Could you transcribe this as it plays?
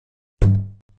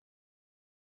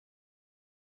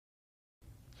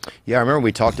Yeah, I remember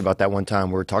we talked about that one time.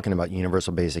 We were talking about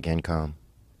universal basic income.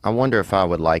 I wonder if I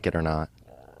would like it or not.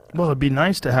 Well, it'd be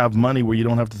nice to have money where you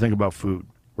don't have to think about food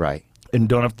Right. and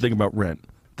don't have to think about rent.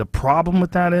 The problem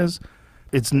with that is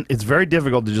it's very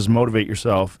difficult to just motivate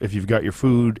yourself if you've got your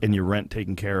food and your rent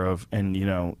taken care of, and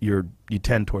you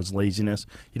tend towards laziness.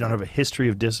 You don't have a history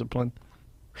of discipline.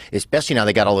 Especially now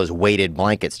they got all those weighted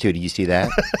blankets too. Do you see that?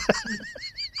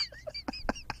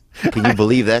 Can you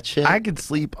believe that shit? I could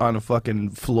sleep on a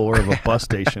fucking floor of a bus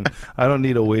station. I don't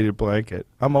need a weighted blanket.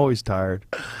 I'm always tired.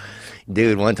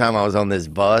 Dude, one time I was on this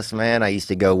bus, man. I used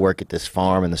to go work at this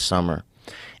farm in the summer.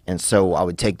 And so I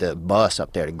would take the bus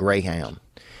up there to Greyhound.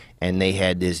 And they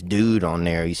had this dude on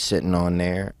there. He's sitting on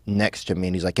there next to me.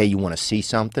 And he's like, hey, you want to see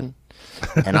something?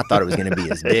 And I thought it was going to be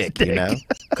his dick, you know?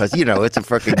 Because, it's a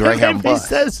freaking Greyhound if bus.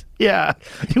 He says, yeah,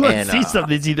 you want to see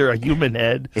something, it's either a human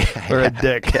head or a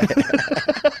dick.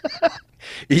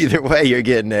 Either way, you're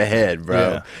getting a head, bro.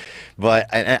 Yeah. But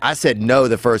and I said no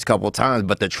the first couple of times,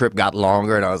 but the trip got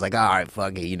longer, and I was like, all right,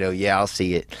 fuck it, yeah, I'll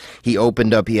see it. He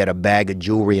opened up, he had a bag of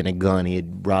jewelry and a gun. He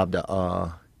had robbed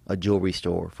a jewelry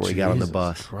store before he got on the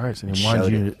bus. Christ, and he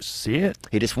wanted you to see it?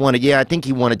 He just wanted, I think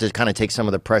he wanted to kind of take some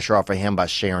of the pressure off of him by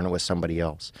sharing it with somebody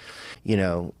else.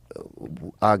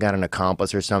 I got an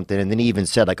accomplice or something, and then he even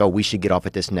said, like, oh, we should get off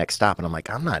at this next stop. And I'm like,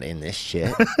 I'm not in this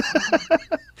shit.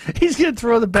 He's going to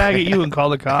throw the bag at you and call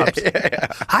the cops. Yeah.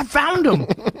 I found him.